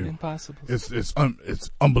Impossible. that we could do. Impossible. It's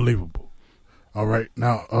unbelievable. All right,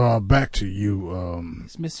 now back to you,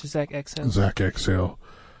 It's Mr. Zach XL. Zach XL.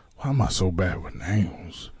 Why am I so bad with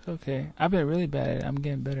names? Okay, I've been really bad at it. I'm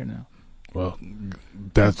getting better now. Well,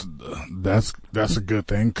 that's a good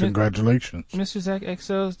thing. Congratulations, Mr. Zach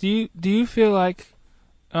XL. Do you feel like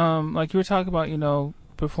you were talking about,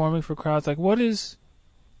 performing for crowds? Like, what is,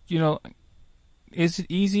 is it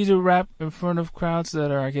easy to rap in front of crowds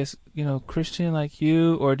that are, I guess, Christian like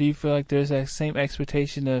you, or do you feel like there's that same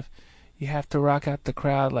expectation of you have to rock out the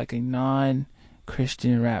crowd like a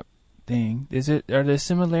non-Christian rap thing? Are there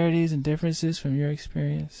similarities and differences from your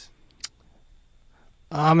experience?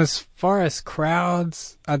 As far as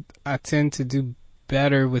crowds, I tend to do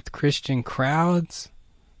better with Christian crowds.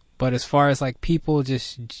 But as far as like people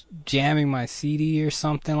just jamming my CD or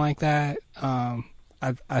something like that, I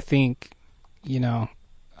think,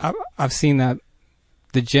 I've seen that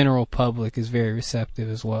the general public is very receptive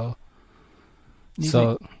as well.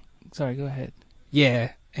 Sorry, go ahead.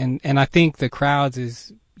 Yeah, and I think the crowds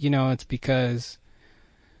is, it's because,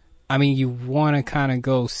 you want to kind of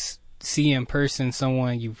go see in person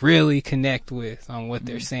someone you really connect with on what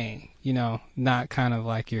they're saying, not kind of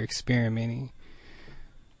like you're experimenting.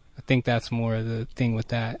 I think that's more of the thing with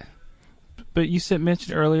that. But you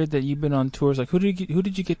mentioned earlier that you've been on tours. Like, who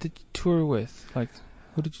did you get to tour with? Like,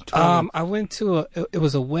 who did you tour with? I went to it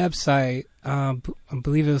was a website. I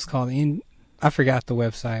believe it was called I forgot the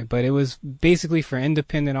website, but it was basically for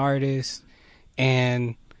independent artists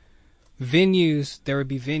and venues. There would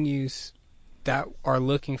be venues that are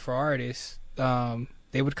looking for artists.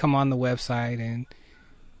 They would come on the website and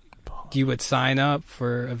you would sign up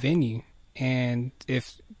for a venue, and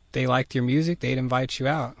if they liked your music, they'd invite you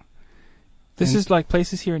out. This is like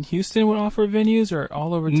places here in Houston would offer venues, or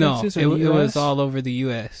all over Texas, or No, the it US? was all over the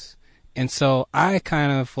U.S. And so I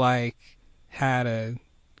kind of like had a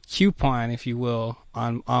coupon, if you will,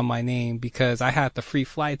 on my name because I had the free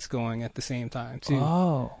flights going at the same time too.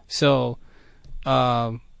 Oh. So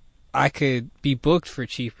I could be booked for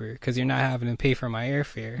cheaper because you're not having to pay for my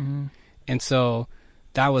airfare. Mm-hmm. And so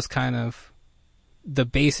that was kind of the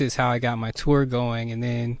basis how I got my tour going. And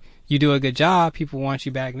then you do a good job, people want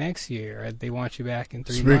you back next year, or they want you back in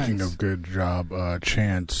 3 months. Speaking of good job,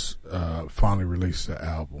 Chance finally released the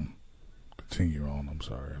album. Continue on, I'm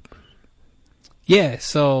sorry. Yeah,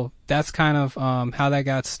 so that's kind of how that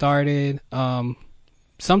got started.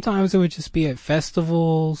 Sometimes it would just be at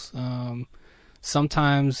festivals.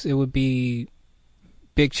 Sometimes it would be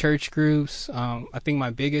big church groups. I think my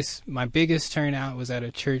biggest turnout was at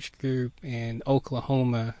a church group in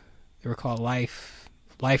Oklahoma. They were called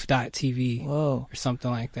Life.TV. Whoa. Or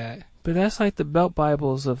something like that. But that's like the belt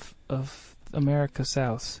Bibles of America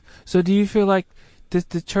South. So do you feel like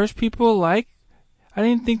the church people like? I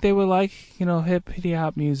didn't think they would like, hip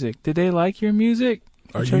hop music. Did they like your music?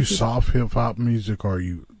 Are you soft hip hop music, or are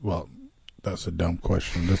you? Well, that's a dumb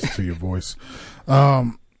question. Listen to your voice.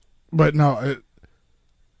 But no,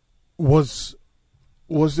 was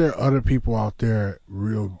there other people out there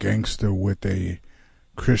real gangster with a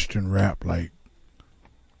Christian rap like?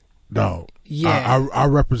 No. Yeah. I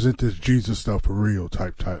represent this Jesus stuff for real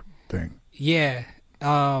type thing. Yeah.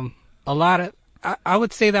 A lot of. I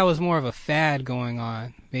would say that was more of a fad going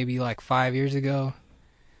on, maybe like 5 years ago,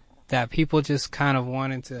 that people just kind of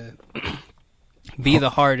wanted to be the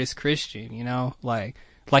hardest Christian, like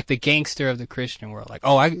the gangster of the Christian world. Like,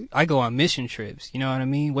 oh, I go on mission trips, you know what I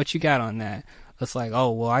mean? What you got on that? It's like, oh,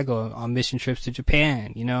 well, I go on mission trips to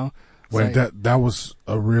Japan, Wait, like, that was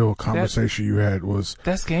a real conversation you had was...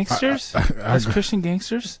 That's gangsters? That's Christian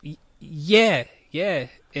gangsters? Yeah.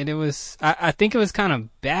 And it was, I think it was kind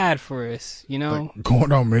of bad for us, Like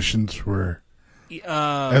going on missions where,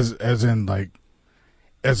 as in like,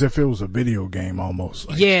 as if it was a video game almost.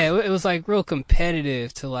 Like. Yeah, it was like real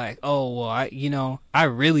competitive to like, oh, well, I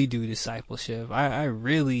really do discipleship. I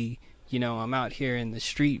really, I'm out here in the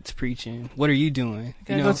streets preaching. What are you doing?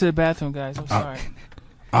 Gotta go to the bathroom, guys. I'm sorry.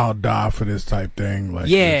 I'll die for this type thing. Like,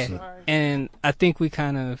 yeah, and I think we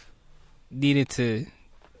kind of needed to...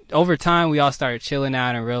 Over time, we all started chilling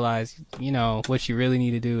out and realized, what you really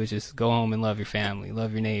need to do is just go home and love your family,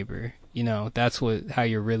 love your neighbor. That's how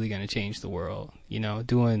you're really going to change the world.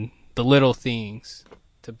 Doing the little things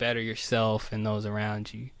to better yourself and those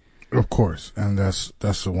around you. Of course, and that's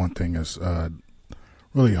the one thing is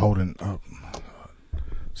really holding up.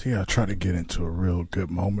 See, I try to get into a real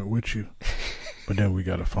good moment with you, but then we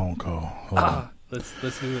got a phone call. Hold on.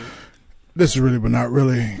 Let's do it. This is really, but not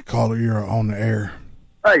really. Caller, you're on the air.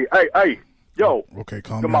 Hey, yo. Okay,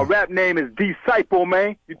 calm down. My rap name is Disciple,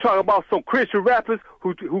 man. You talking about some Christian rappers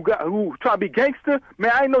who try to be gangster?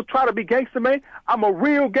 Man, I ain't no try to be gangster, man. I'm a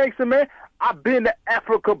real gangster, man. I've been to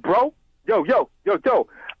Africa, bro. Yo.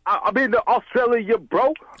 I've been to Australia,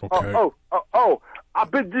 bro. Okay.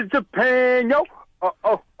 I've been to Japan, yo.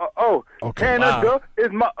 Okay. Canada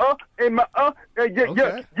is my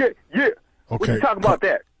yeah. Okay. What you talking about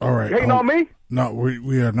that? All right. You hating on me? No,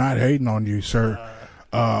 we are not hating on you, sir.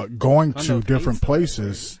 Going to different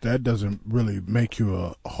places, that doesn't really make you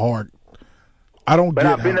a hard... I don't but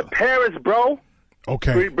get I've been to Paris, bro.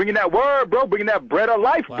 Okay. Bringing that word, bro. Bringing that bread of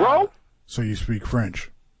life, bro. So you speak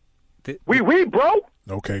French? Oui, bro.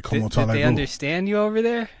 Okay, come on, Did they understand you over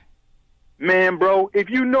there? Man, bro, if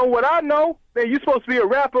you know what I know, man, you're supposed to be a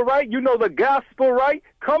rapper, right? You know the gospel, right?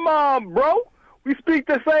 Come on, bro. We speak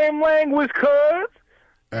the same language, cuz.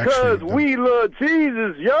 Because we love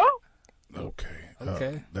Jesus, yo. Okay.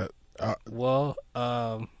 Okay.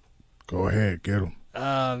 Go ahead, get him.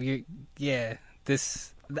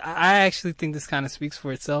 I actually think this kind of speaks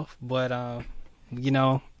for itself, but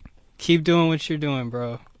keep doing what you're doing,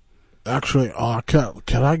 bro. Actually,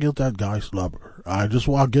 can I get that guy's number? I just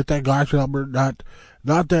want to get that guy's number. Not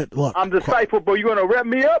that. Look, I'm Disciple, bro. You gonna rep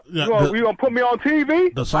me up? Yeah, you gonna put me on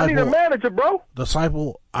TV? Disciple, I need a manager, bro.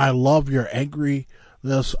 Disciple, I love your angry.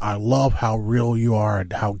 I love how real you are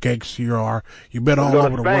and how gangster you are. You've been all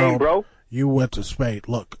over the world, bro. You went to Spain.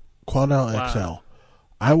 Look, Quadell XL.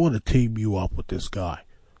 I want to team you up with this guy.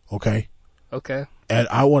 Okay. Okay. And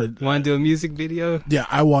I want to do a music video. Yeah,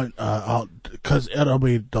 I want because it'll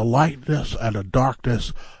be the lightness and the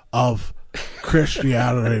darkness of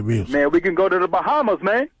Christianity music. Man, we can go to the Bahamas,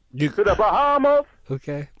 man. To the Bahamas.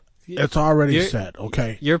 Okay. It's already set.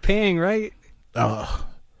 Okay. You're paying, right? Oh,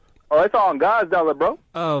 it's on God's dollar, bro.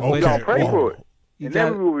 Oh, we gonna pray for it, and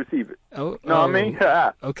then we will receive it. Oh, know what I mean?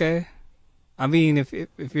 Okay. I mean, if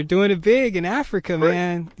you're doing it big in Africa,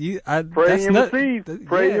 man, pray and receive.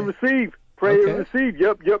 Pray and receive. Pray and receive.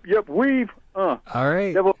 Yep. Weave. All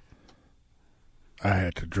right. I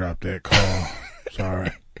had to drop that call.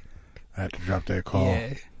 Sorry. I had to drop that call.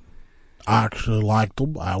 Yeah. I actually liked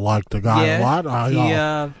him. I liked the guy a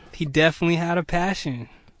lot. He definitely had a passion.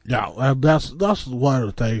 Yeah, that's one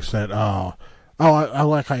of the things that I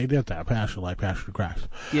like how you did that. Passion to Christ.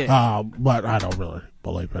 Yeah. But I don't really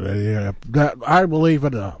believe it. I believe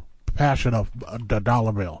in the passion of the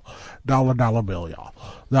dollar bill, dollar bill, y'all.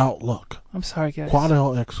 Now look. I'm sorry, guys.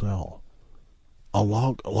 Quadel XL.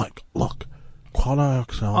 Look, Quadel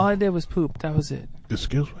XL. All I did was poop. That was it.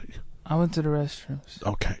 Excuse me. I went to the restrooms.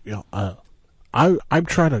 Okay, I'm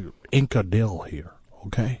trying to ink a deal here.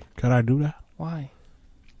 Okay, can I do that? Why?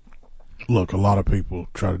 Look, a lot of people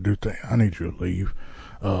try to do things. I need you to leave.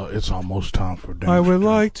 It's almost time for dance. I would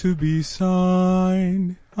like to be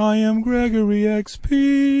signed. I am Gregory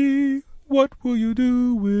XP. What will you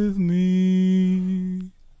do with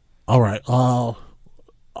me? All right. I'll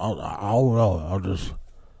just.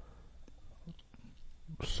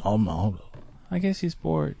 I guess he's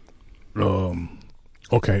bored.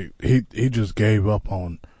 Okay. He just gave up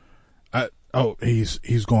on.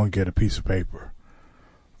 He's going to get a piece of paper.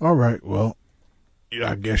 All right. Well,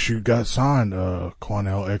 I guess you got signed,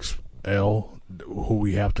 Cornell XL, who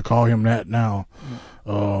we have to call him that now.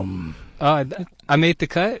 I made the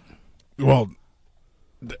cut. Well,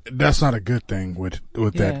 that's not a good thing with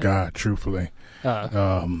that guy, truthfully. Yeah.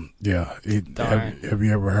 Have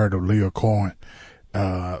you ever heard of Leo Cohen,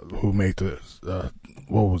 who made the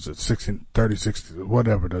what was it, 60,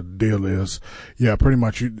 whatever the deal is? Yeah, pretty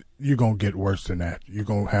much you're gonna get worse than that. You're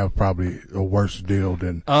gonna have probably a worse deal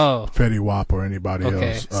than Fetty Wap or anybody else.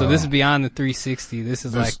 Okay, so this is beyond the 360. This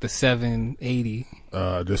is like the 780.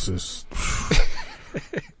 This is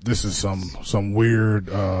some weird.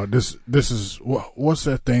 This is what's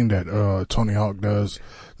that thing that Tony Hawk does?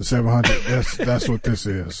 The 700. That's what this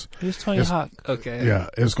is. Who's Tony Hawk? Okay. Yeah,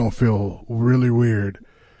 it's gonna feel really weird.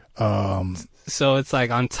 So it's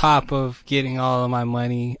like on top of getting all of my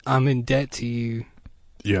money, I'm in debt to you.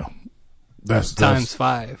 Yeah, that's times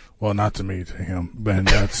 5. Well, not to me, to him. And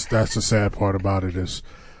that's the sad part about it is,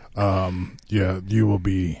 you will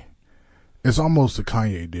be. It's almost a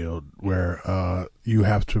Kanye deal where you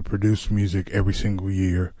have to produce music every single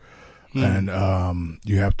year, and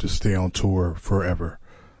you have to stay on tour forever.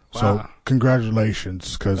 Wow. So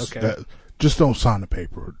congratulations, because just don't sign the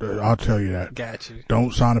paper. I'll tell you that. Got you.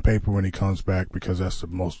 Don't sign the paper when he comes back, because that's the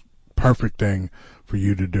most perfect thing for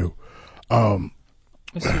you to do.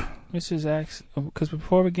 Mr. Zach, because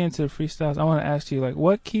before we get into the freestyles, I want to ask you, like,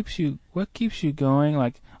 what keeps you going?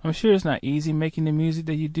 Like, I'm sure it's not easy making the music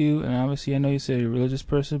that you do, and obviously I know you say you're a religious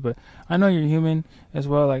person, but I know you're human as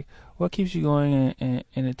well. Like, what keeps you going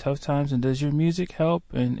in the tough times, and does your music help?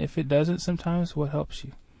 And if it doesn't sometimes, what helps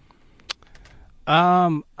you?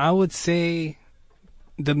 I would say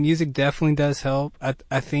the music definitely does help. I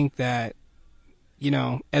think that,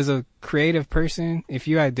 as a creative person, if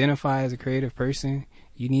you identify as a creative person,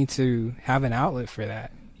 you need to have an outlet for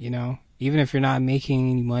that, even if you're not making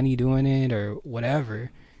any money doing it or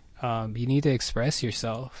whatever, you need to express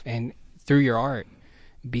yourself and through your art,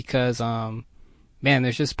 because,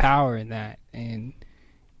 there's just power in that. And,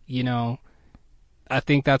 I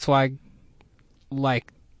think that's why,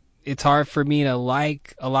 like, it's hard for me to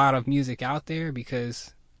like a lot of music out there,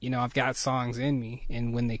 because, I've got songs in me,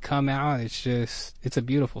 and when they come out, it's a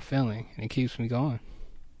beautiful feeling, and it keeps me going.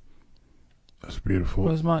 That's beautiful.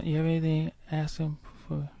 Rosemont, you have anything to ask him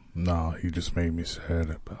for? No, he just made me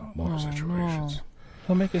sad about more situations. No.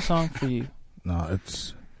 He'll make a song for you. No,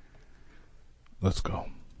 let's go.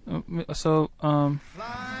 So,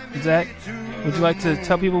 Zach, would you like to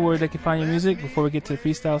tell people where they can find your music before we get to the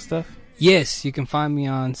freestyle stuff? Yes, you can find me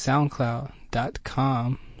on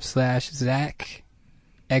SoundCloud.com/ZackXL,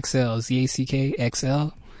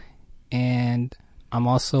 ZACKXL, and I'm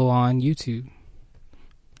also on YouTube.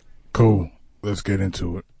 Cool. Let's get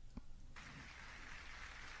into it.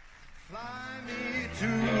 Fly me to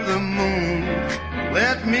the moon,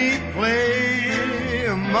 let me play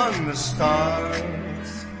among the stars.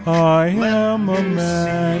 I am a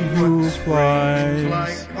man who flies.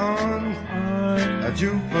 Like on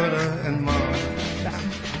Jupiter and Mars.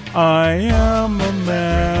 I am a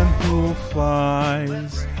man who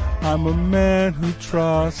flies. I'm a man who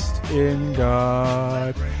trusts in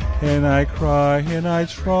God. And I cry and I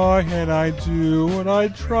try and I do what I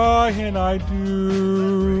try and I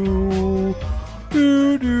do.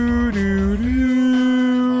 Do, do, do,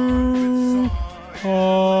 do.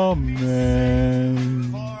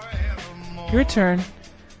 Amen. Your turn.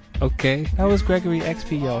 Okay. That was Gregory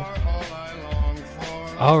XPO.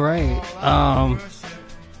 All right.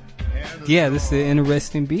 Yeah, this is an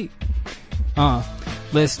interesting beat.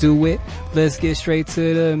 Let's do it. Let's get straight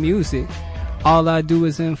to the music. All I do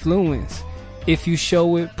is influence. If you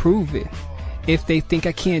show it, prove it. If they think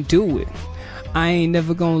I can't do it, I ain't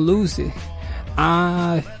never gonna lose it.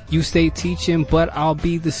 You stay teaching, but I'll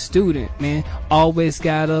be the student, man. Always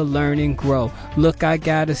gotta learn and grow. Look, I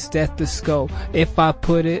got a stethoscope. If I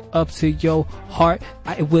put it up to your heart,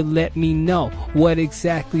 it would let me know what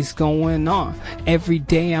exactly's going on. Every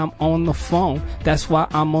day I'm on the phone. That's why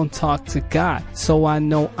I'm on Talk to God, so I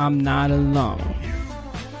know I'm not alone.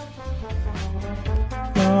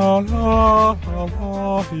 La la la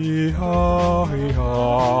la hee ha hee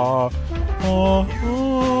ha. Oh,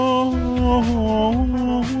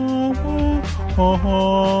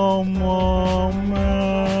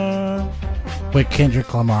 with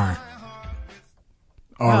Kendrick Lamar.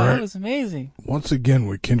 All wow, right. That was amazing. Once again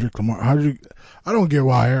with Kendrick Lamar. I don't get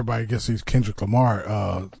why everybody gets these Kendrick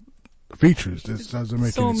Lamar features. This doesn't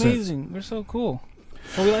make any sense. So amazing. We're so cool.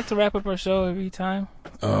 Well, we like to wrap up our show every time.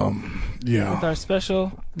 Yeah. With our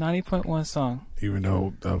special 90.1 song. Even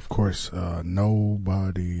though, of course,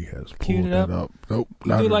 nobody has pulled it up. Nope,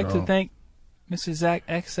 we do like to thank Mr. Zach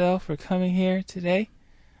XL for coming here today,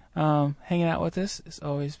 hanging out with us. It's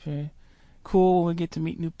always been cool when we get to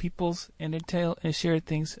meet new peoples and tell and share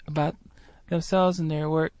things about themselves and their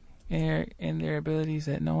work and their abilities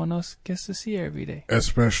that no one else gets to see every day.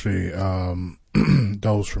 Especially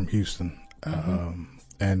those from Houston.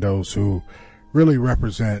 And those who really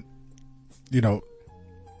represent,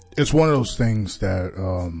 it's one of those things that,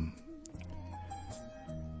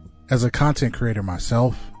 as a content creator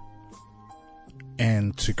myself,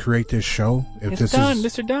 and to create this show, It's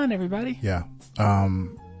Mr. Don, everybody. Yeah.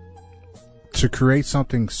 To create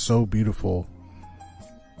something so beautiful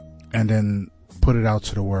and then put it out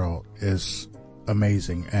to the world is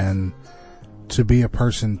amazing. And to be a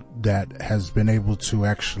person that has been able to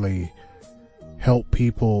actually help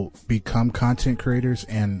people become content creators,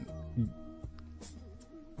 and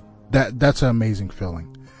that's an amazing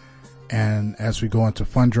feeling. And as we go into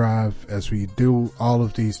Fund Drive, as we do all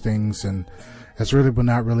of these things, and as Really But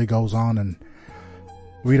Not Really goes on, and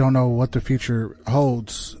we don't know what the future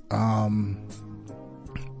holds,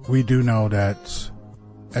 we do know that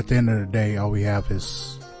at the end of the day, all we have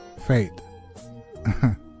is faith.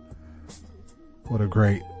 What a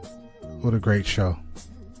great show.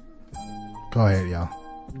 Go ahead, y'all.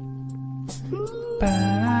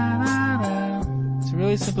 It's a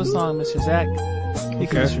really simple song, Mr. Zach. You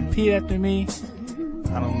can just repeat after me.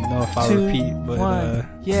 I don't know if I'll repeat, but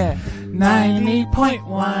yeah.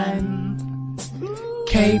 90.1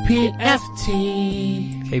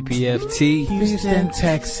 KPFT Houston,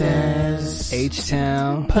 Texas,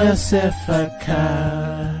 H-Town,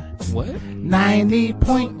 Pacifica. What?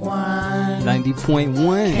 90.1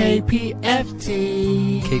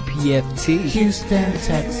 KPFT Houston,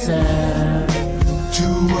 Texas. To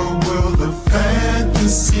a world of